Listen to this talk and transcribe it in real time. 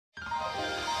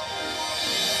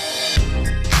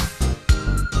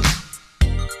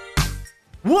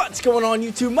What's going on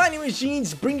YouTube? My name is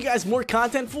Jeans, bringing you guys more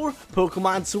content for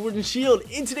Pokemon Sword and Shield.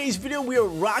 In today's video, we are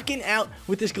rocking out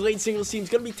with this Gallade singles team. It's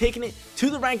going to be taking it to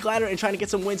the rank ladder and trying to get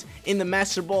some wins in the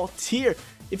Master Ball tier.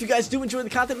 If you guys do enjoy the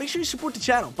content, make sure you support the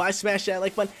channel by smashing that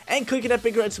like button and clicking that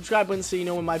big red subscribe button so you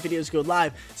know when my videos go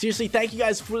live. Seriously, thank you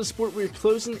guys for the support. We're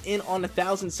closing in on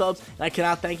 1,000 subs, and I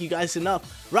cannot thank you guys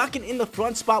enough. Rocking in the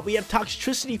front spot, we have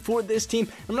Toxtricity for this team.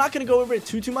 I'm not going to go over it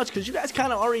too much because you guys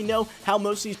kind of already know how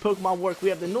most of these Pokemon work. We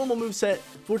have the normal moveset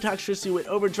for Toxtricity with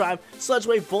Overdrive, Sludge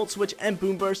Wave, Volt Switch, and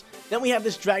Boom Burst. Then we have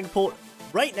this Dragapult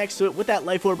right next to it with that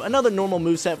Life Orb, another normal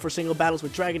moveset for single battles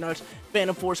with Dragon Arts,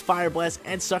 Phantom Force, Fire Blast,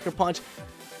 and Sucker Punch.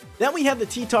 Then we have the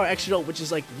T-Tar Excadrill, which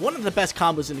is like one of the best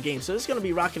combos in the game. So this is going to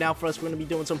be rocking out for us. We're going to be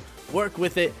doing some work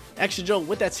with it. Excadrill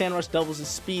with that Sand Rush doubles his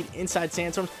speed inside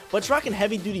Sandstorms, but it's rocking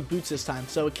heavy duty boots this time.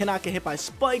 So it cannot get hit by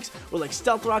spikes or like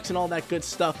Stealth Rocks and all that good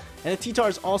stuff. And the T-Tar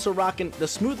is also rocking the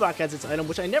Smooth Rock as its item,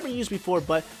 which I never used before,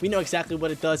 but we know exactly what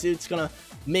it does. It's going to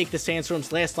make the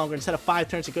Sandstorms last longer. Instead of 5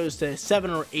 turns, it goes to 7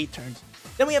 or 8 turns.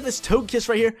 Then we have this Togekiss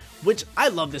right here, which I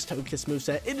love this Togekiss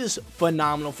moveset. It is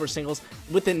phenomenal for singles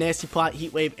with the Nasty Plot,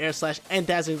 Heat Wave, Air Slash, and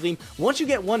Dazzling Gleam. Once you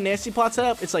get one Nasty Plot set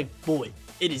up, it's like, boy,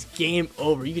 it is game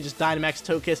over. You can just Dynamax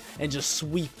Togekiss and just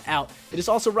sweep out. It is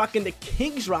also rocking the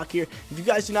King's Rock here. If you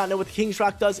guys do not know what the King's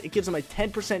Rock does, it gives them a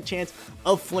 10% chance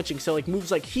of flinching. So like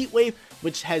moves like Heat Wave,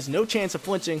 which has no chance of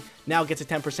flinching, now gets a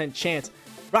 10% chance.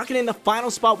 Rocking in the final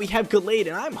spot, we have Gallade,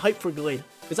 and I'm hyped for Gallade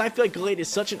because I feel like Gallade is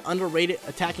such an underrated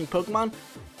attacking Pokemon.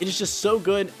 It is just so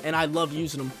good, and I love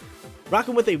using them.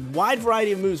 Rocking with a wide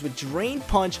variety of moves with Drain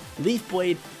Punch, Leaf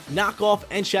Blade, Knock Off,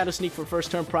 and Shadow Sneak for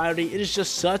first turn priority. It is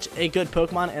just such a good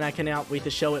Pokemon, and I cannot wait to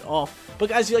show it off. But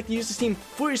guys, if you'd like to use this team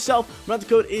for yourself, remember the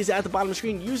code is at the bottom of the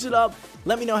screen. Use it up.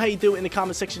 Let me know how you do in the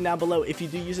comment section down below if you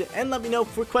do use it. And let me know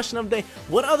for question of the day,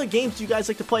 what other games do you guys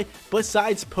like to play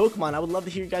besides Pokemon? I would love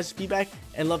to hear you guys' feedback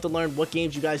and love to learn what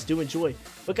games you guys do enjoy.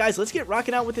 But guys, let's get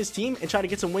rocking out with this team and try to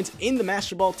get some wins in the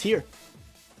Master Ball tier.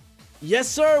 Yes,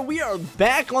 sir, we are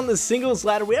back on the singles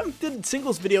ladder. We haven't did a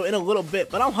singles video in a little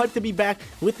bit, but I'm hyped to be back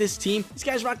with this team. This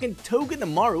guy's rocking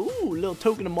Togedemaru. Ooh, little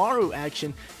Togedemaru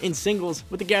action in singles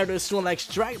with the Gyarados,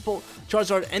 Snorlax, Dragapult,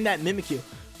 Charizard, and that Mimikyu.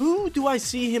 Who do I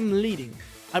see him leading?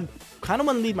 I kind of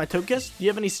want to lead my Togekiss. Do you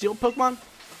have any steel Pokemon?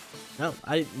 No,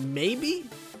 maybe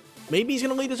he's going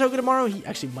to lead the Togedemaru. He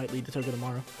actually might lead the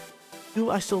Togedemaru.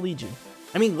 Do I still lead you?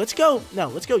 I mean, let's go. No,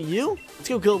 let's go you. Let's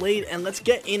go Gallade, and let's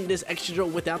get in this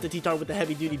Excadrill without the T-Tar with the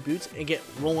heavy-duty boots and get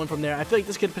rolling from there. I feel like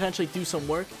this could potentially do some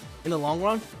work in the long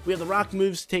run. We have the rock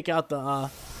moves to take out the,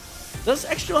 Does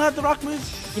Excadrill have the rock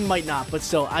moves? He might not, but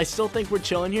still, I still think we're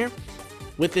chilling here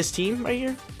with this team right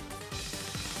here.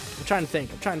 I'm trying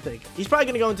to think. He's probably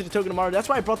going to go into the Togedemaru. That's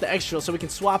why I brought the Excadrill, so we can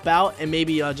swap out and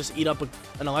maybe just eat up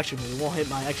an electric move. It won't hit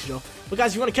my Excadrill. But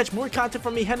guys, if you want to catch more content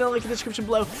from me, head to the link in the description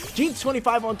below.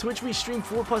 Jeans25 on Twitch. We stream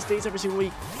 4+ days every single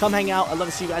week. Come hang out. I'd love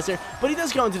to see you guys there. But he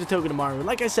does go into the Togedemaru.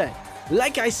 Like I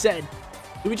said,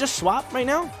 do we just swap right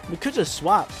now? We could just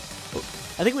swap.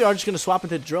 I think we are just going to swap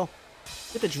into the drill.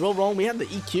 Get the drill rolling. We have the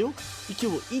EQ.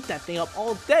 EQ will eat that thing up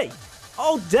all day.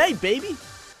 All day, baby.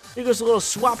 Here goes the little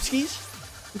swap skis.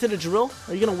 Into the drill.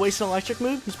 Are you going to waste an electric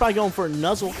move? He's probably going for a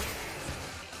nuzzle.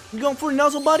 You going for a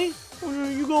nuzzle, buddy? Or are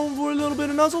you going for a little bit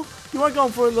of nuzzle? You are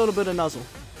going for a little bit of nuzzle.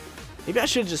 Maybe I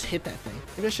should just hit that thing.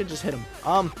 Maybe I should just hit him.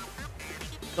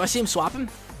 Do I see him swapping?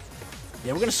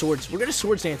 Yeah, we're going to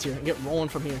Swords Dance here and get rolling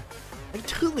from here. I can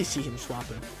totally see him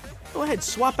swapping. Go ahead,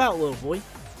 swap out, little boy.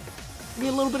 Give me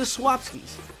a little bit of swap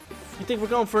skis. You think we're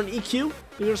going for an EQ? You're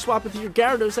going to swap into your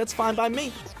Gyarados. That's fine by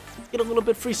me. Get a little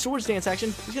bit free Swords Dance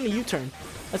action. He's going to U-turn.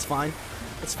 That's fine.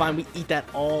 That's fine. We eat that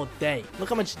all day. Look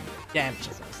how much damage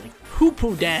it does. Like,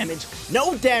 poo-poo damage.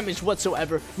 No damage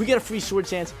whatsoever. We get a free Swords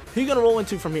Dance. Who are you going to roll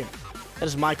into from here? That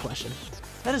is my question.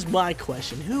 That is my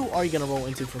question. Who are you going to roll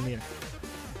into from here?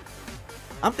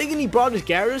 I'm thinking he brought his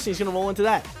Gyarados and he's going to roll into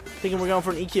that. Thinking we're going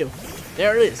for an EQ.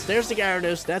 There it is. There's the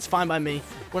Gyarados. That's fine by me.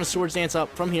 We're going to Swords Dance up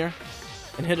from here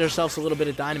and hit ourselves a little bit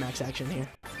of Dynamax action here.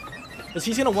 Because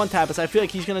he's going to one-tap us. I feel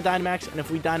like he's going to Dynamax, and if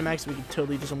we Dynamax, we can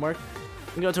totally do some work.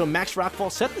 We can go to a Max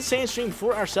Rockfall, set the Sandstream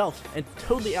for ourselves, and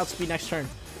totally outspeed next turn.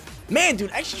 Man,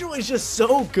 dude, Excadrill is just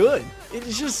so good. It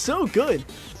is just so good.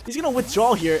 He's going to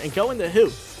withdraw here and go into who?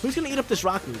 Who's going to eat up this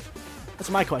rock move? That's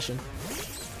my question.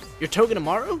 Your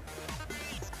Togedemaru?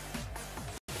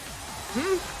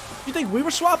 You think we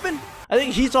were swapping? I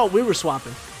think he thought we were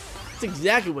swapping. That's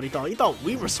exactly what he thought. He thought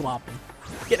we were swapping.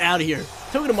 Get out of here.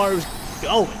 Togedemaru's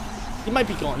going. He might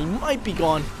be gone. He might be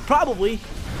gone. Probably.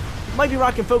 Might be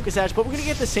rocking Focus Ash, but we're going to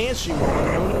get the Sandstream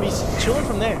rolling, and we're going to be chilling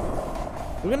from there.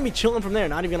 We're going to be chilling from there,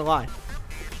 not even going to lie.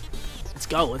 Let's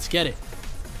go. Let's get it.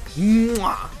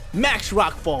 Mwah! Max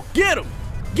Rockfall. Get him.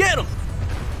 Get him!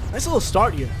 Nice little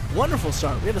start here. Wonderful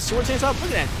start. We have the Sword Stance up.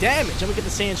 Look at that damage. And we get the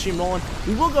Sand Stream rolling.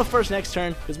 We will go first next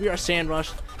turn because we are Sand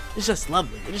Rush. It's just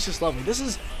lovely. It is just lovely. This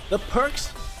is the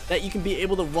perks that you can be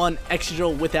able to run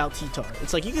Excadrill without T-Tar.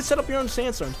 It's like you can set up your own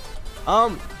Sandstorm.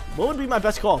 What would be my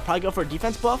best call? Probably go for a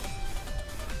defense buff.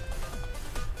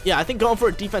 Yeah, I think going for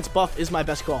a defense buff is my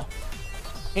best call.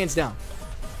 Hands down.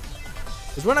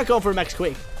 Because we're not going for a Max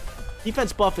Quake.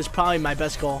 Defense buff is probably my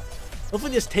best call.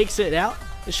 Hopefully this takes it out.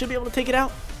 This should be able to take it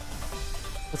out.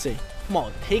 Let's see. Come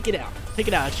on, take it out. Take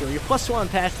it out, actually. You're +2 on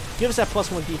attack. Give us that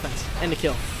 +1 defense. And the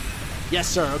kill. Yes,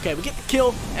 sir. Okay, we get the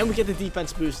kill, and we get the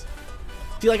defense boost.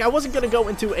 See, like, I wasn't going to go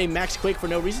into a Max Quake for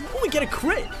no reason. Oh, we get a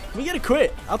crit. We get a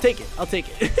crit. I'll take it. I'll take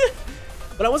it.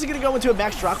 But I wasn't going to go into a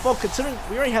Max Dragapult, considering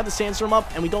we already have the Sandstorm up,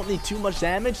 and we don't need too much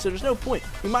damage, so there's no point.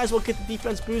 We might as well get the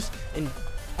defense boost and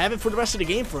have it for the rest of the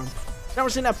game for him. Now we're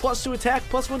seeing that +2 attack,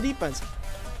 +1 defense.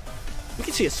 We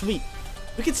can see a sweep.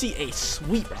 We can see a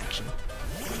sweep action.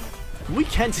 We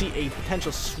can see a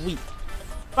potential sweep.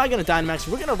 Probably going to Dynamax.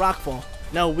 We're going to Rockfall.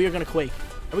 No, we are going to Quake.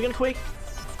 Are we going to Quake?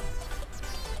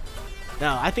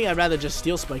 No, I think I'd rather just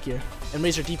Steel Spike here and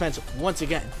raise our defense once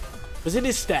again. Because it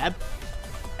is Stab.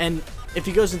 And if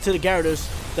he goes into the Gyarados,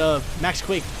 the Max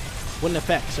Quake wouldn't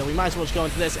affect. So we might as well just go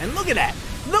into this. And look at that.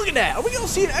 Look at that. Are we going to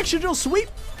see an Excadrill sweep?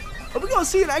 Are we going to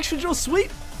see an Excadrill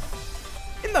sweep?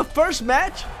 In the first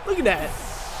match? Look at that.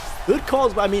 Good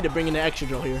calls by me to bring in the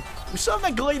Excadrill here. We still have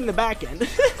that Gallade in the back end.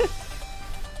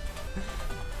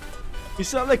 We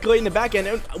still have that Gallade in the back end.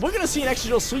 And we're going to see an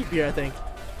Excadrill sweep here, I think.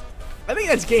 I think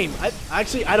that's game.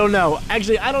 I don't know.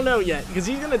 Actually, I don't know yet. Because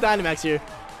he's going to Dynamax here.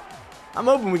 I'm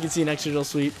hoping we can see an Excadrill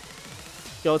sweep.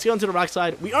 Yo, let's go into the rock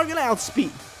side. We are going to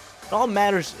outspeed. It all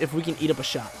matters if we can eat up a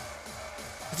shot.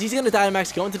 Because he's going to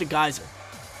Dynamax, go into the Geyser.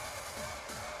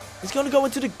 He's going to go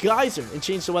into the Geyser and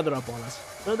change the weather up on us.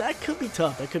 So that could be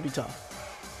tough. That could be tough.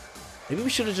 Maybe we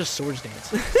should have just Swords Dance.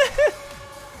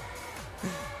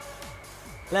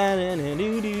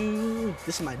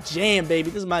 This is my jam, baby.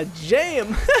 This is my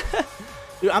jam.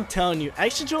 Dude, I'm telling you,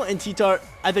 Excadrill and T-Tar,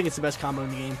 I think it's the best combo in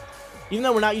the game. Even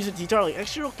though we're not using T-Tar, like,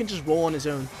 Excadrill can just roll on his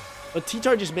own. But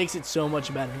T-Tar just makes it so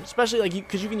much better. Especially, like,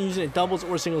 because you can use it in doubles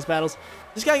or singles battles.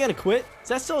 This guy gonna quit? Is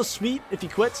that still a sweep if he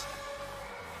quits?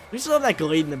 We still have that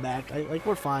Gallade in the back. Like,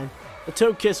 we're fine. The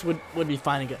Togekiss would be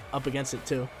fine up against it,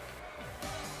 too.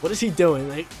 What is he doing?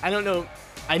 Like, I don't know.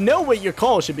 I know what your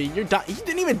call should be. He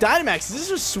didn't even Dynamax. Is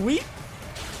this a sweep?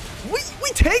 We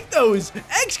take those.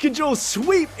 Excadrill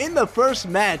sweep in the first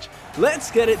match.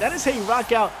 Let's get it. That is how you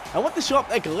rock out. I want to show up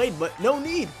that Gallade, but no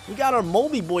need. We got our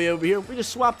Moldy boy over here. We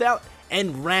just swapped out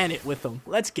and ran it with him.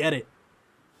 Let's get it.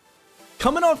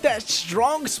 Coming off that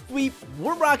strong sweep,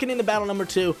 we're rocking into battle number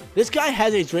 2. This guy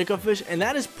has a Draco Fish, and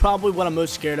that is probably what I'm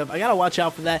most scared of. I gotta watch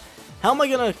out for that. How am I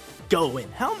gonna go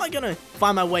in? How am I gonna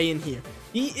find my way in here?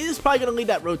 He is probably gonna lead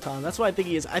that Rotom. That's what I think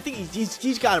he is. I think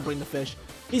he's gotta bring the fish.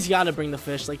 He's gotta bring the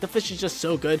fish. Like, the fish is just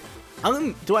so good.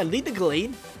 Do I lead the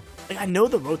Gallade? Like, I know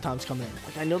the Rotom's coming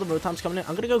in. I'm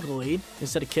gonna go Gallade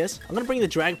instead of Kiss. I'm gonna bring the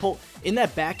Dragapult in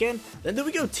that back end. Then do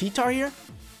we go T-Tar here?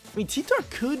 I mean, T-Tar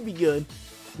could be good.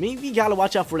 Maybe you gotta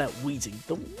watch out for that Weezing.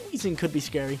 The Weezing could be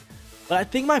scary. But I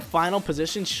think my final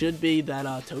position should be that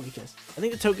Togekiss. I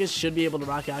think the Togekiss should be able to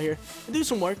rock out here and do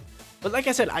some work. But like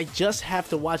I said, I just have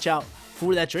to watch out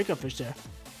for that Draco Fish there.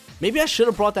 Maybe I should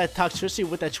have brought that Toxtricity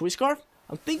with that Choice Scarf.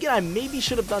 I'm thinking I maybe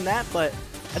should have done that, but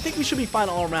I think we should be fine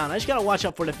all around. I just gotta watch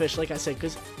out for the fish, like I said,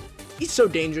 because he's so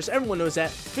dangerous. Everyone knows that.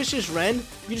 Fish is Ren.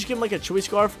 You just give him like a Choice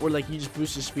Scarf, or like you just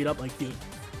boost his speed up. Like, dude,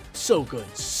 so good.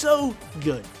 So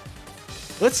good.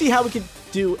 Let's see how we can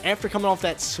do after coming off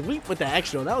that sweep with that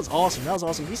Excadrill. That was awesome. That was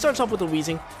awesome. He starts off with a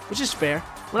Weezing, which is fair.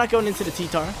 We're not going into the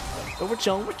T-Tar, but we're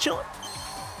chilling. We're chilling.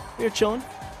 We're chilling.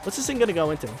 What's this thing gonna go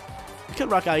into? We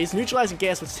could rock out. He's neutralizing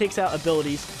gas, which takes out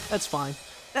abilities. That's fine.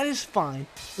 That is fine.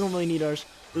 We don't really need ours.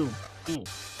 Ooh.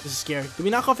 This is scary. Did we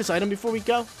knock off his item before we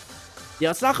go? Yeah,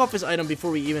 let's knock off his item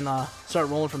before we even start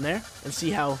rolling from there and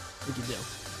see how we can do.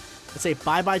 Let's say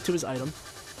bye-bye to his item.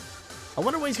 I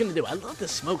wonder what he's going to do. I love the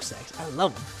smokestacks. I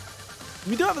love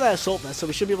them. We do have that Assault Vest, so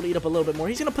we should be able to eat up a little bit more.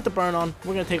 He's going to put the burn on.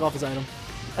 We're going to take off his item.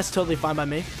 That's totally fine by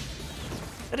me.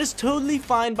 That is totally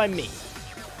fine by me.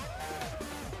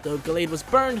 The Gallade was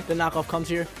burned. The knockoff comes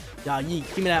here. Yeet.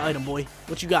 Give me that item, boy.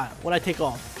 What you got? What'd I take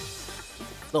off?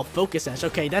 Little Focus Sash.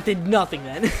 Okay, that did nothing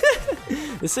then.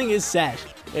 This thing is Sash.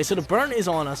 Okay, so the burn is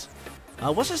on us.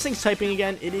 What's this thing's typing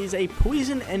again? It is a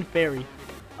Poison and Fairy.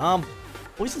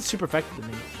 Poison's super effective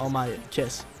to me on my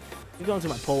Kiss. I'm going to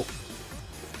my Pult.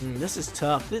 This is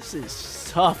tough. This is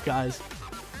tough, guys.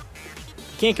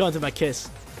 I can't go into my Kiss.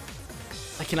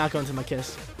 I cannot go into my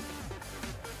Kiss.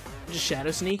 Just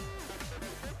Shadow Sneak.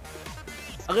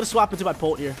 I'm going to swap into my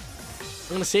Polt here. I'm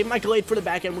going to save my Gallade for the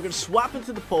back end. We're going to swap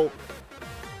into the Polt.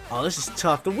 Oh, this is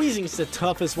tough. The Weezing is the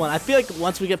toughest one. I feel like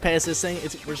once we get past this thing,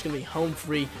 we're just going to be home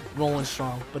free, rolling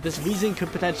strong. But this Weezing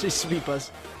could potentially sweep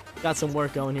us. Got some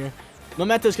work going here.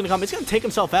 Momentum is going to come. It's going to take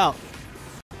himself out.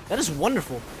 That is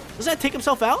wonderful. Does that take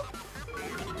himself out?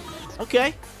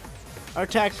 Okay. Our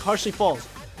attack harshly falls.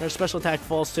 And our special attack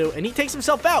falls too. And he takes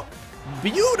himself out.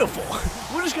 Beautiful.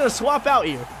 We're just going to swap out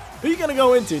here. Who are you going to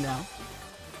go into now?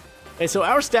 Okay, so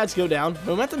our stats go down.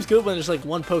 Momentum's good when there's like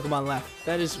one Pokemon left.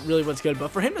 That is really what's good. But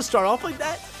for him to start off like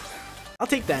that, I'll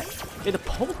take that. Okay, the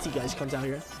Poltegeist comes out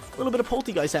here. A little bit of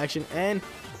Poltegeist action. And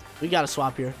we got to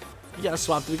swap here. We got to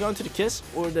swap. Do we go into the Kiss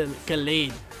or the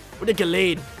Gallade? Or the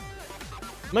Gallade?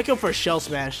 Might go for a Shell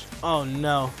Smash. Oh,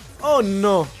 no. Oh,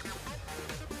 no.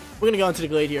 We're going to go into the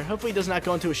Gallade here. Hopefully he does not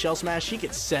go into a Shell Smash. He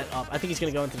gets set up. I think he's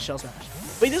going to go into the Shell Smash.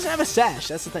 But he doesn't have a Sash.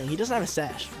 That's the thing. He doesn't have a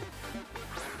Sash.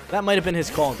 That might have been his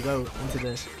call to go into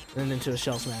this and then into a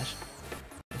Shell Smash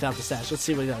without the Sash. Let's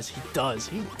see what he does. He does.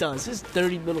 He does. His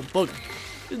dirty little booger.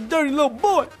 His dirty little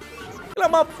boy. Get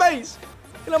out my face.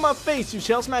 Get out my face. Dude,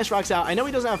 Shell Smash rocks out. I know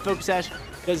he doesn't have Focus Sash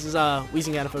because his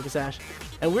Weezing had a Focus Sash.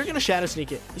 And we're going to Shadow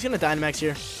Sneak it. He's going to Dynamax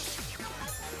here.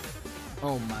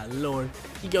 Oh, my lord.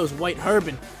 He goes White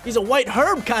Herbin. He's a White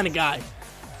Herb kind of guy.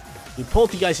 Dude,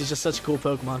 Poltegeist is just such a cool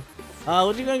Pokemon.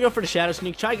 We're going to go for the Shadow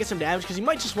Sneak. Try to get some damage because he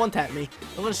might just one-tap me.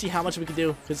 I'm going to see how much we can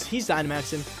do because he's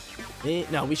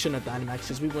Dynamaxing. No, we shouldn't have Dynamaxed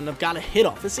because we wouldn't have got a hit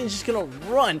off. This thing's just going to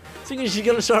run. This thing is just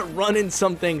going to start running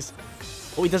some things.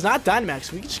 Oh, he does not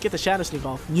Dynamax. We can just get the Shadow Sneak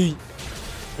off. Yeet.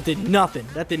 That did nothing.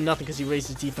 That did nothing because he raised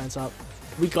his defense up.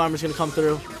 Weak Armor's going to come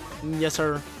through. Yes,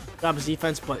 sir. Grab his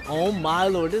defense, but oh my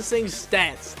lord, this thing's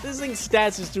stats. This thing's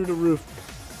stats is through the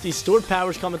roof. These stored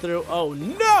powers coming through. Oh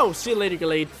no! See you later,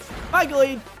 Gallade. Bye,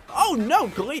 Gallade. Oh no,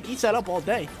 Gallade eats that up all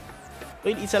day.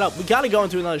 Gallade eats that up. We gotta go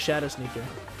into another Shadow Sneak here.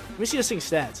 Let me see this thing's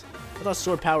stats. I thought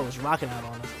stored power was rocking out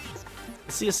on us.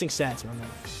 Let's see this thing's stats, my man.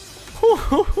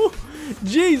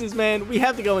 Jesus, man. We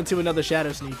have to go into another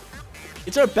Shadow Sneak.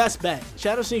 It's our best bet.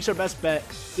 Shadow Sneak's our best bet.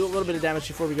 Do a little bit of damage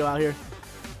before we go out here.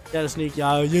 Shadow Sneak.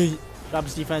 Yeah. Drop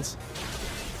his defense.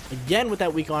 Again with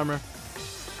that weak armor.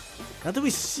 Now do we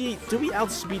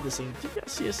outspeed this thing? Do you guys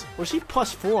see us? Or is he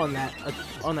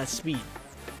 +4 on that speed?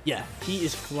 Yeah, he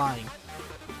is flying.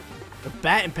 The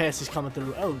Baton Pass is coming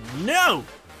through. Oh no!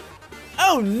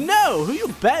 Oh no! Who you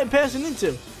Baton Passing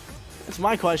into? That's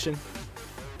my question.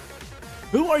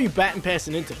 Who are you Baton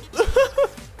Passing into?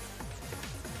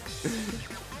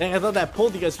 Dang, I thought that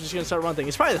Poltegeist was just gonna start running things.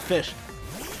 It's probably the fish.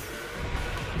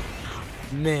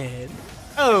 Man.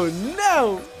 Oh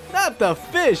no! Not the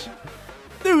fish!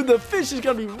 Dude, the fish is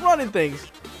gonna be running things.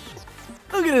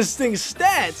 Look at this thing's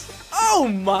stats! Oh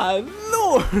my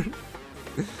lord!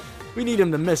 We need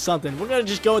him to miss something. We're gonna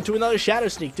just go into another Shadow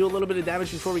Sneak. Do a little bit of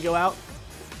damage before we go out.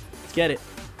 Let's get it.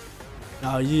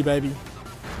 Oh yeah, baby.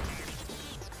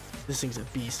 This thing's a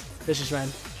beast. Vicious Ren.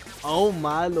 Oh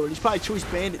my lord. He's probably Choice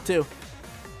Bandit too.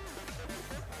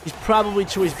 He's probably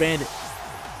Choice Bandit.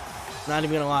 Not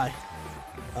even gonna lie.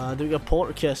 Do we got Polt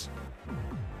or Kiss?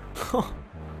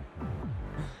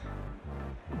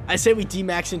 I say we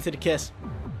D-max into the Kiss.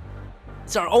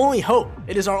 It's our only hope.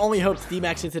 It is our only hope to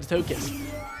D-max into the Togekiss.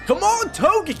 Come on,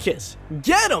 Togekiss!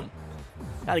 Get him!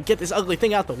 Gotta get this ugly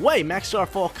thing out the way. Max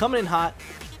Starfall coming in hot.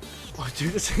 Oh,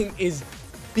 dude, this thing is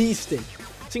beasting.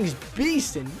 This thing is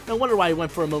beasting. No wonder why he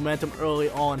went for a momentum early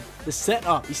on. The set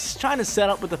up. He's trying to set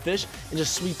up with the fish and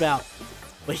just sweep out.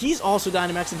 But he's also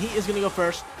Dynamax, and he is gonna go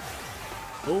first.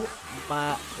 Oh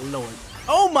my lord.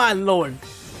 Oh my lord.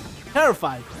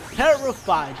 Terrified.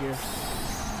 Terrified here.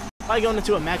 Probably going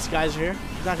into a Max Geyser here.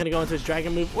 He's not going to go into his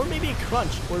Dragon move. Or maybe a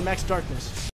Crunch. Or Max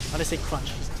Darkness. When I say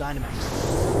Crunch, he's Dynamax.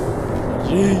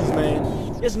 Jeez,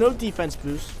 man. He has no defense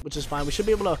boost, which is fine. We should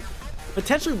be able to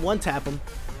potentially one-tap him.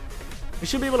 We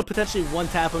should be able to potentially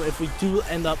one-tap him if we do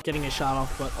end up getting a shot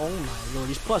off. But oh my lord.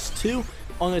 He's +2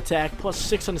 on the attack,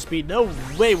 +6 on the speed. No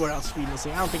way we're outspeeding this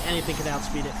thing. I don't think anything can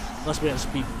outspeed it unless we have a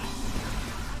speed boost.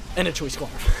 And a Choice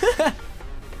Scarf.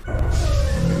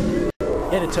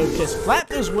 Get a Togekiss. Flap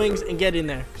those wings and get in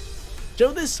there.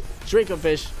 Show this Draco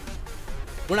Fish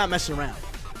we're not messing around.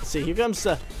 Let's see. Here comes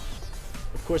of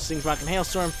course, things rocking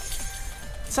Hailstorm.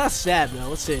 It's not stab though.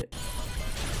 Let's see it.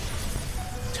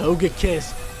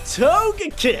 Togekiss.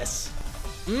 Togekiss.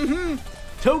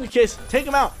 Togekiss. Take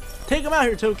him out. Take him out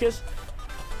here, Togekiss.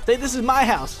 Say this is my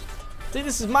house. Say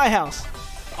this is my house.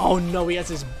 Oh no, he has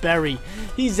his berry.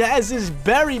 He has his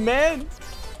berry, man.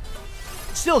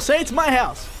 Still, say it's my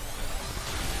house.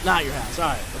 Not your house.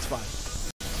 Alright, that's fine.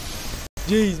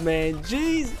 Jeez, man.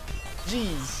 Jeez.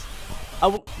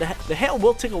 The hail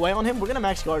will tick away on him. We're going to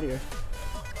max guard here.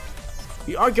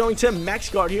 We are going to max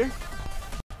guard here.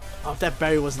 Oh, if that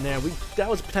berry wasn't there, that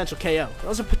was a potential KO. That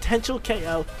was a potential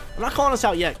KO. I'm not calling us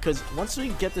out yet, because once we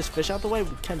get this fish out the way, we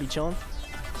can be chilling.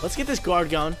 Let's get this guard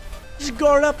going. Just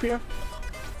guard up here.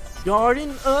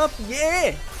 Guarding up,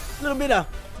 yeah. A little bit of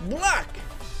block.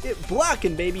 Get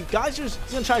blocking, baby. Geyser's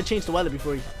gonna try to change the weather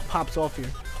before he pops off here.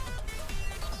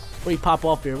 Before he pop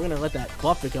off here, we're gonna let that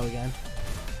buffet go again.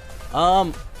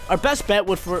 Our best bet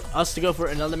would for us to go for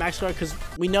another max guard, because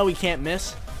we know we can't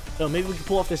miss. So maybe we can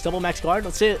pull off this double max guard.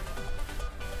 Let's see it.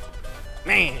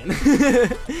 Man.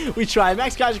 We tried.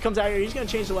 Max Geyser comes out here. He's going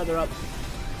to change the weather up.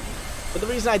 But the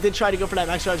reason I did try to go for that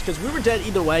max guard is because we were dead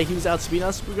either way. He was outspeeding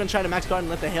us. We were going to try to max guard and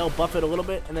let the hail buff it a little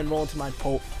bit and then roll into my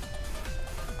Pult.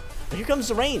 But here comes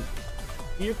the rain.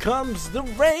 Here comes the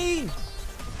rain.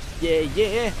 Yeah,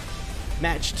 yeah.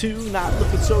 Match 2 not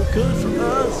looking so good for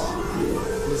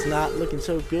us. It's not looking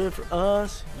so good for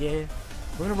us. Yeah.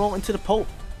 We're going to roll into the Pult.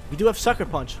 We do have Sucker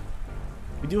Punch.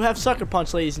 We do have Sucker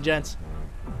Punch, ladies and gents.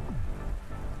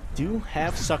 Do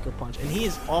have Sucker Punch. And he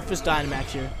is off his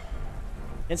Dynamax here.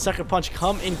 And Sucker Punch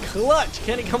come in clutch.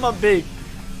 Can he come up big?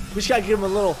 We just gotta give him a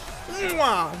little, give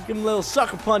him a little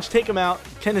Sucker Punch. Take him out.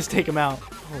 Can this take him out?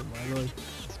 Oh my lord.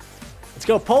 Let's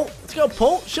go, Pult. Let's go,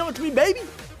 Pult. Show it to me, baby.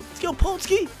 Let's go,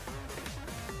 Pultski.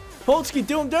 Pultski,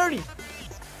 do him dirty.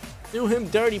 Do him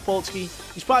dirty,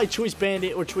 Pultski. He's probably Choice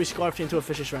Bandit or Choice Scarfed into a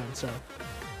Fishious Round, so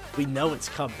we know it's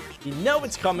coming. You know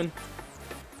it's coming.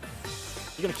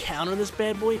 We're gonna counter this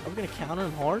bad boy. Are we gonna counter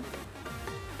him hard?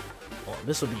 Oh,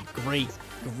 this will be great.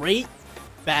 Great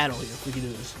battle here if we can do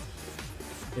this.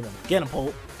 Get him,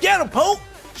 Pult. Get him, Pult!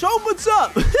 Show him what's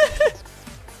up!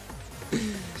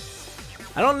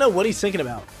 I don't know what he's thinking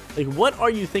about. Like, what are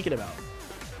you thinking about?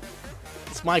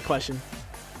 It's my question.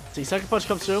 See, Sucker Punch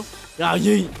comes through. Ah,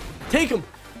 yeah. Take him.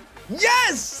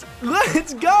 Yes!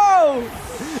 Let's go!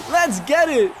 Let's get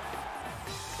it!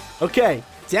 Okay,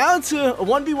 down to a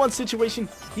 1v1 situation.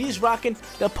 He's rocking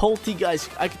the Pulty, guys.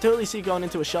 I can totally see going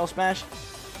into a Shell Smash.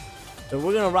 So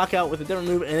we're going to rock out with a different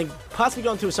move and then possibly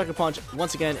go into a Sucker Punch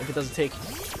once again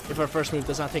if our first move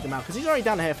does not take him out. Because he's already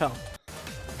down to half health.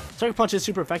 Sucker Punch is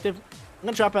super effective. I'm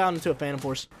going to drop out into a Phantom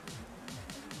Force.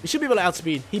 We should be able to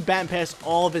outspeed. He bat and pass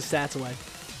all of his stats away.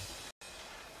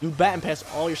 You bat and pass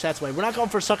all your stats away. We're not going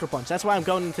for a Sucker Punch. That's why I'm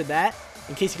going into that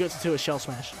in case he goes into a Shell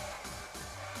Smash.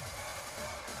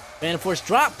 Phantom Force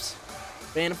drops.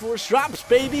 Phantom Force drops,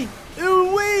 baby.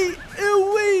 Ooh-wee.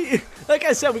 Ooh-wee. Like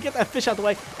I said, we get that fish out the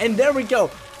way. And there we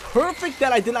go. Perfect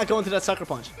that I did not go into that Sucker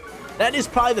Punch. That is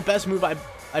probably the best move I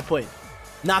played.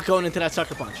 Not going into that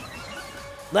Sucker Punch.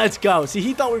 Let's go. See,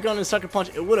 he thought we were going into Sucker Punch.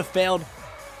 It would have failed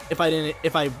if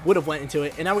I would have went into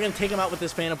it. And now we're going to take him out with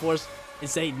this Phantom Force and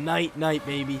say night, night,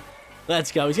 baby.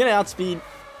 Let's go. He's going to outspeed.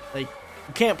 Like,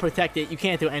 you can't protect it. You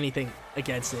can't do anything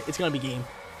against it. It's going to be game.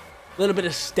 A little bit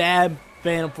of stab.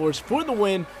 Phantom Force for the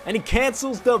win, and he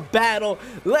cancels the battle.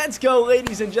 Let's go,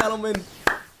 ladies and gentlemen.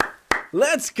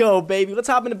 Let's go, baby. Let's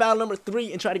hop into battle number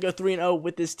 3 and try to go 3-0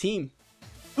 with this team.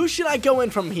 Who should I go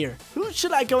in from here? Who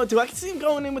should I go into? I can see him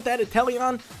going in with that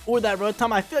Inteleon or that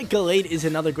Rotom. I feel like Gallade is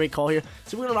another great call here,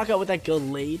 so we're going to rock out with that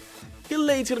Gallade.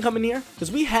 Gallade's going to come in here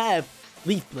because we have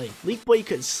Leaf Blade. Leaf Blade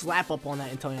could slap up on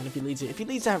that Inteleon if he leads it. If he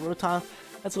leads that Rotom,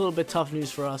 that's a little bit tough news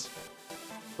for us.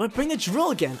 But bring the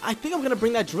Drill again. I think I'm going to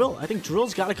bring that Drill. I think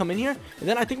Drill's got to come in here. And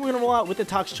then I think we're going to roll out with the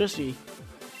Toxtricity.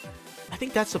 I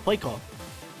think that's the play call.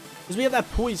 Because we have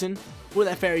that Poison or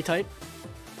that Fairy type.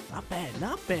 Not bad.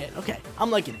 Not bad. Okay.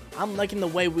 I'm liking it. I'm liking the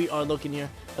way we are looking here.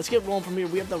 Let's get rolling from here.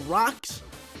 We have the Rocks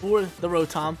for the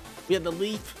Rotom. We have the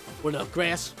Leaf or the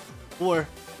Grass or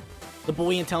the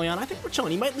Boy Inteleon. I think we're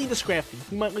chilling. He might lead the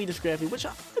Scrafty. Which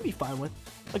I'd be fine with.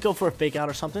 I'd go for a Fake Out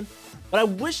or something. But I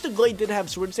wish the Glade did have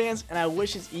Sword Stance, and I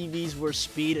wish his EVs were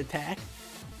speed attack.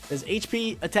 His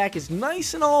HP attack is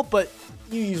nice and all, but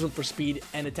you use him for speed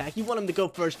and attack. You want him to go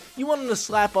first. You want him to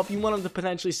slap up. You want him to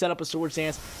potentially set up a Sword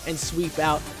Stance and sweep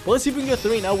out. But let's see if we can go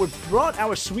 3-0. We brought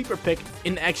our sweeper pick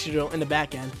in Excadrill in the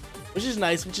back end, which is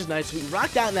nice, We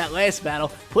rocked out in that last battle.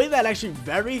 Played that actually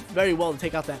very, very well to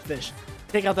take out that fish.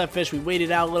 We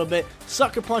waited out a little bit,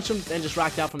 Sucker Punched him, and just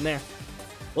rocked out from there.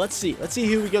 Let's see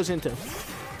who he goes into.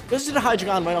 Goes to the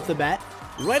Hydreigon right off the bat,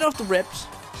 right off the rips.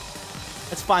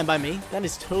 That's fine by me. That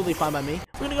is totally fine by me.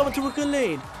 We're gonna go into a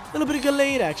Gallade. A little bit of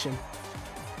Gallade action.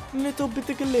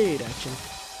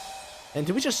 And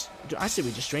do we just? I say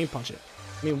we just Drain Punch it.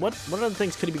 I mean, what other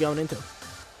things could he be going into?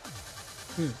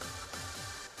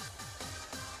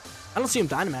 I don't see him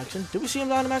Dynamaxing. Do we see him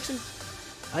Dynamaxing?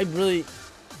 I really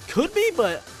could be,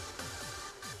 but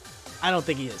I don't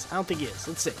think he is.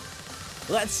 Let's see.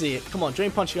 Let's see it. Come on, Drain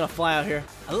Punch, you're gonna fly out here.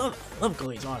 I love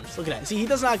Gallade's arms. Look at that. See, he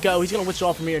does not go. He's gonna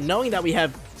withdraw from here, knowing that we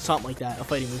have something like that, a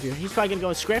fighting move here. He's probably gonna go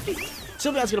with Scrafty.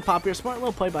 Sylveon's gonna pop here. Smart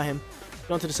little play by him.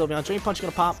 Going to the Sylveon. Drain Punch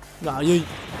gonna pop. No, you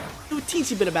do a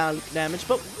teensy bit of damage,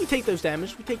 but we take those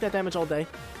damage. We take that damage all day.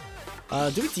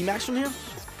 Do we D-Max from here?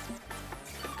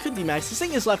 Could D-Max. This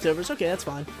thing is leftovers. Okay, that's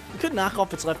fine. We could knock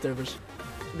off its leftovers.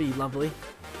 That'd be lovely.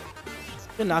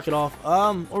 We could knock it off.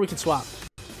 Or we could swap.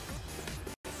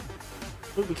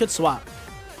 Ooh, we could swap.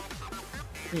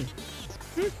 We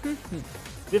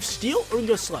have Steel, or we can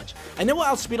go Sludge. I know we'll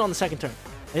outspeed on the second turn.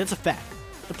 And that's a fact.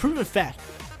 The proven fact.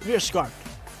 We are Scarfed.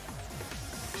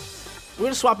 We're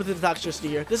going to swap into the Toxtricity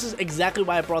here. This is exactly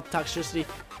why I brought the Toxtricity.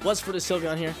 Was for the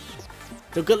Sylveon here.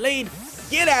 So Gallade,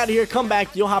 get out of here. Come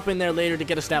back. You'll hop in there later to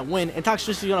get us that win. And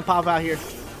Toxtricity's going to pop out here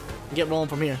and get rolling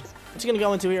from here. What's he going to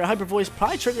go into here? Hyper Voice.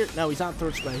 Probably trigger. No, he's not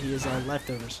Throat Spray. He is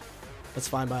leftovers. That's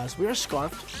fine by us. We are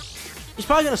Scarfed. He's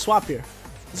probably going to swap here.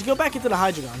 Does he go back into the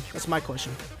Hydreigon? That's my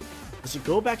question. Does he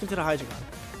go back into the Hydreigon?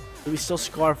 Do we still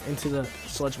Scarf into the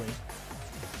Sludge Wave?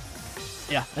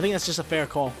 Yeah, I think that's just a fair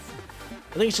call.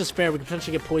 I think it's just fair. We can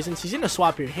potentially get poisoned. He's going to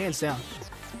swap here, hands down.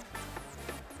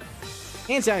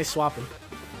 Hands down, he's swapping.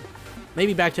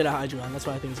 Maybe back to the Hydreigon. That's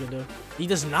what I think he's going to do. He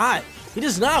does not. He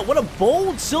does not. What a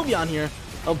bold Sylveon here.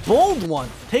 A bold one.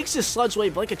 Takes his Sludge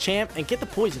Wave like a champ and get the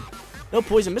poison. No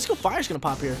poison. Mystical Fire's going to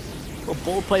pop here. A little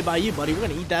bold play by you, buddy. We're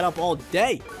going to eat that up all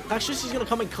day. Toxtricity's going to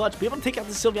come in clutch. Be able to take out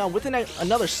the Sylveon with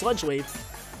another Sludge Wave.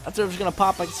 After it's going to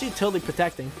pop, I can see it totally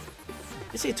protecting. I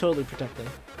can see it totally protecting.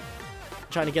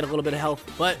 Trying to get a little bit of health.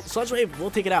 But Sludge Wave, we'll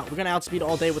take it out. We're going to outspeed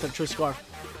all day with our True Scarf.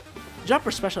 Drop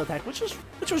our special attack, which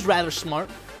was rather smart.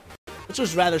 Which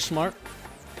was rather smart.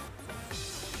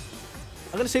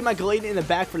 I'm going to save my Gallade in the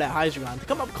back for that Hydreigon to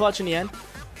come up clutch in the end.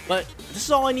 But this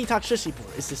is all I need Toxtricity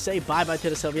for, is to say bye-bye to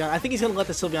the Sylveon. I think he's going to let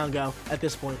the Sylveon go at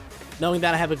this point, knowing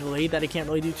that I have a Gallade that he can't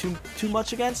really do too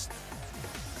much against.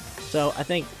 So I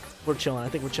think we're chilling. I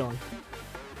think we're chilling.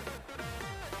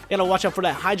 Gotta watch out for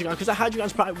that Hydreigon, because that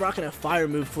Hydreigon's probably rocking a fire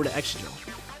move for the Excadrill.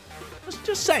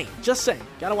 Just saying. Just saying.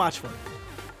 Gotta watch for it.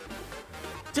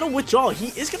 He's gonna withdraw.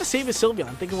 He is gonna save his Sylveon.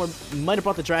 I'm thinking we might have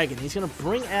brought the dragon. He's gonna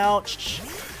bring out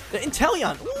the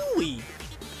Inteleon. Ooh-wee.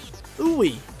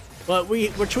 Ooh-wee. But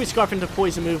we're Choice Scarf into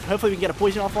poison move. Hopefully we can get a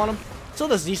poison off on him. Still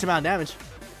does a decent amount of damage.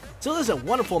 Still does a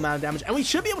wonderful amount of damage. And we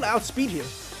should be able to outspeed here.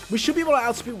 We should be able to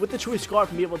outspeed with the Choice Scarf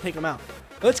and be able to take him out.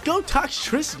 Let's go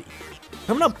Toxtricity.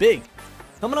 Coming up big.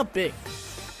 Coming up big.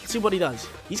 Let's see what he does.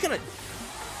 He's gonna...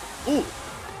 Ooh.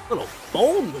 Little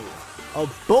bold move. A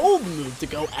bold move to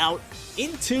go out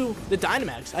into the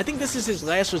Dynamax. I think this is his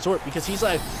last resort, because he's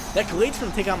like, that Gallade's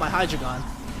gonna take out my Hydreigon.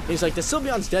 He's like, the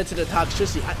Sylveon's dead to the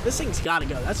Toxtricity. This thing's gotta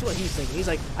go. That's what he's thinking. He's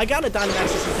like, I gotta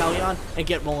Dynamax this Inteleon and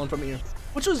get rolling from here.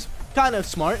 Which was kind of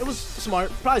smart. It was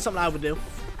smart. Probably something I would do.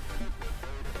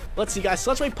 Let's see, guys.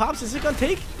 Sludge Wave pops. Is it gonna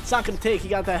take? It's not gonna take. He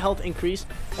got that health increase.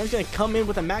 And he's gonna come in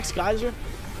with a Max Geyser.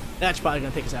 That's probably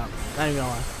gonna take us out. Not even gonna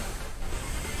lie.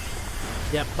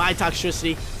 Yep. Bye,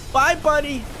 Toxtricity. Bye,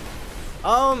 buddy.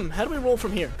 How do we roll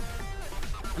from here?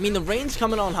 I mean, the rain's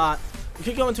coming on hot. We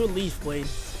could go into a Leaf Blade.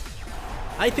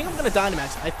 I think I'm gonna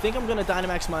Dynamax. I think I'm gonna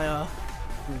Dynamax my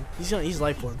he's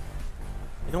Life Orb.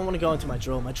 I don't want to go into my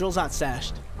Drill. My Drill's not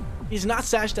sashed. He's not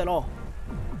sashed at all.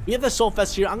 We have the Soul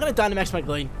Fest here. I'm gonna Dynamax my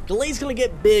Gallade. Gallade's gonna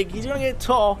get big. He's gonna get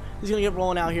tall. He's gonna get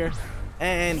rolling out here.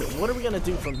 And what are we gonna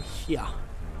do from here?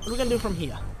 What are we gonna do from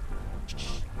here?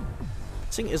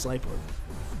 This thing is Life Orb.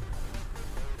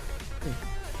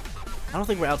 I don't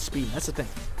think we're outspeeding. That's the thing.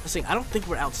 This thing, I don't think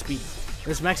we're outspeeding.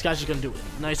 This Max Guy's just gonna do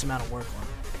a nice amount of work on it.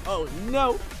 Oh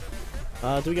no!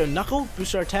 Do we go Knuckle?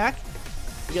 Boost our attack?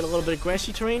 We get a little bit of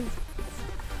grassy terrain.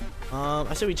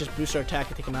 I say we just boost our attack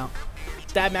and take him out.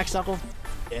 Stab Max Knuckle?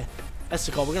 Yeah, that's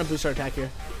the call. We're gonna boost our attack here.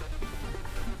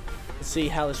 Let's see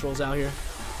how this rolls out here.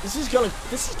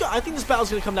 I think this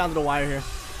battle's gonna come down to the wire here.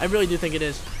 I really do think it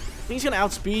is. I think he's gonna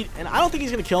outspeed, and I don't think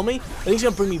he's gonna kill me. I think he's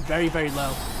gonna bring me very, very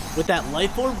low. With that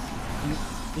Life Orb,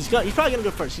 he's probably gonna go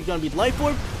first. He's gonna be Life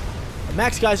Orb, a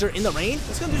Max Geyser in the rain.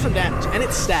 It's gonna do some damage, and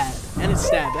it's stabbed.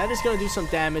 That is gonna do some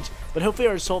damage, but hopefully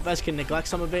our Assault Vest can neglect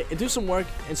some of it and do some work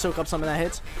and soak up some of that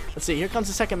hits. Let's see. Here comes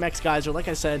the second Max Geyser. Like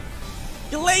I said,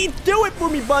 Gallade, do it for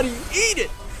me, buddy. Eat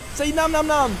it. Say nom nom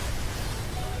nom.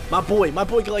 My boy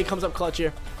Gallade comes up clutch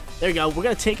here. There you go. We're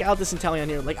gonna take out this Inteleon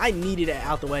here. Like, I needed it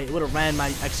out the way. It would have ran my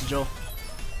Excadrill.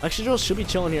 Excadrill should be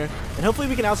chilling here. And hopefully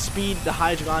we can outspeed the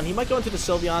Hydreigon. He might go into the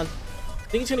Sylveon. I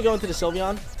think he's going to go into the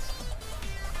Sylveon.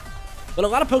 But a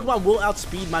lot of Pokemon will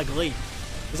outspeed my Gallade.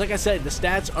 Because like I said, the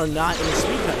stats are not in the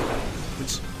speed category.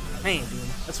 Which, man, dude,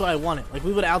 that's what I wanted. Like,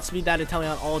 we would outspeed that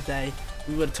Inteleon all day.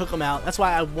 we would have took him out. That's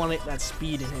why I wanted that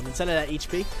speed in him instead of that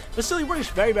HP. But still, he works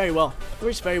very, very well. He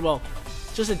works very well.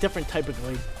 Just a different type of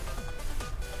Glade.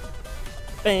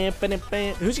 Bam, bam,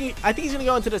 bam. I think he's going to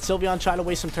go into the Sylveon, try to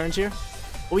waste some turns here.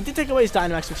 But we did take away his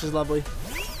Dynamax, which is lovely.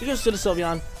 He goes to the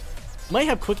Sylveon. Might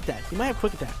have Quick Attack. He might have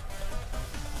Quick Attack.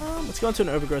 Let's go into an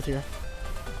Overgrowth here.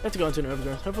 We have to go into an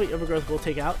Overgrowth. Hopefully Overgrowth will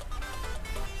take out.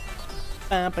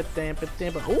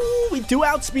 Oh, we do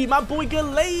outspeed my boy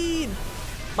Gallade.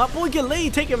 My boy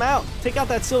Gallade, take him out. Take out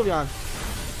that Sylveon.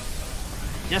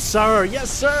 Yes, sir. Yes,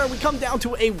 sir. We come down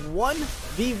to a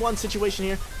 1v1 situation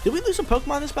here. Did we lose a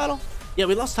Pokemon in this battle? Yeah,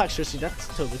 we lost Toxtricity. That's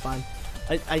totally fine.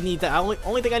 I need that.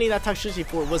 Only thing I need that Toxtricity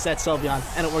for was that Sylveon,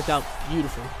 and it worked out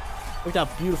beautifully. Worked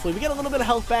out beautifully. We get a little bit of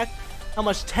health back. How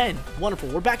much? 10. Wonderful.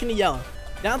 We're back into yellow.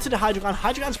 Down to the Hydreigon.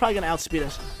 Hydreigon's probably going to outspeed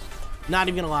us. Not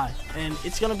even going to lie. And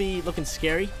it's going to be looking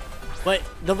scary. But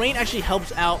the rain actually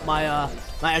helps out my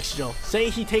my Excadrill. Say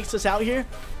he takes us out here,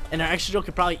 and our Excadrill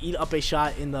could probably eat up a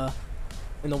shot in the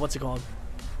what's it called?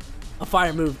 A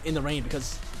fire move in the rain,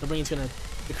 because the rain's going to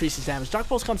decrease his damage. Dark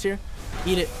Pulse comes here.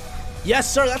 Eat it.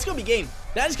 Yes, sir. That's going to be game.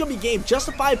 That is going to be game.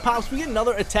 Justified pops. We get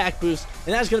another attack boost,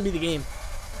 and that's going to be the game.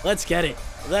 Let's get it.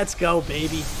 Let's go,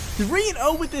 baby.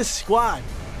 3-0 with this squad.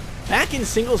 Back in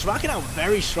singles, rocking out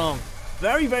very strong.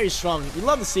 Very, very strong. You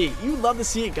love to see it. You love to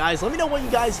see it, guys. Let me know what you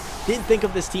guys did think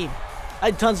of this team. I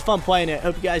had tons of fun playing it.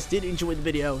 Hope you guys did enjoy the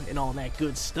video and all that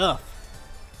good stuff.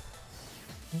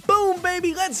 Boom,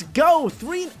 baby. Let's go.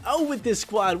 3-0 with this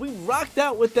squad. We rocked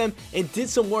out with them and did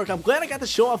some work. I'm glad I got to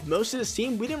show off most of this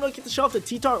team. We didn't really get to show off the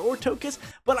T-Tar or Togekiss,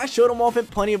 but I showed them off in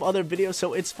plenty of other videos,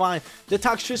 so it's fine. The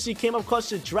Toxtricity came up clutch.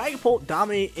 The Dragapult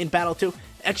dominated in battle 2.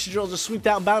 Excadrill just sweeped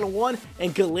out in battle 1,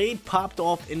 and Gallade popped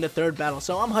off in the 3rd battle.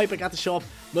 So I'm hyped I got to show off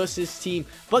most of this team.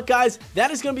 But guys, that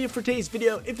is going to be it for today's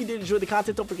video. If you did enjoy the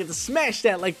content, don't forget to smash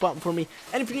that like button for me.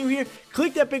 And if you're new here,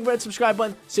 click that big red subscribe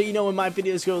button so you know when my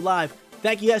videos go live.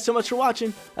 Thank you guys so much for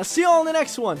watching. I'll see you all in the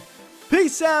next one.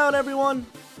 Peace out, everyone.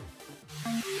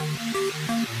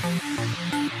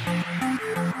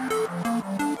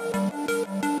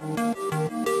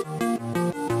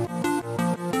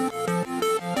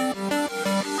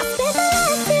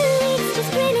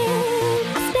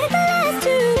 I spent the last 2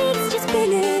 weeks just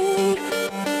grinning.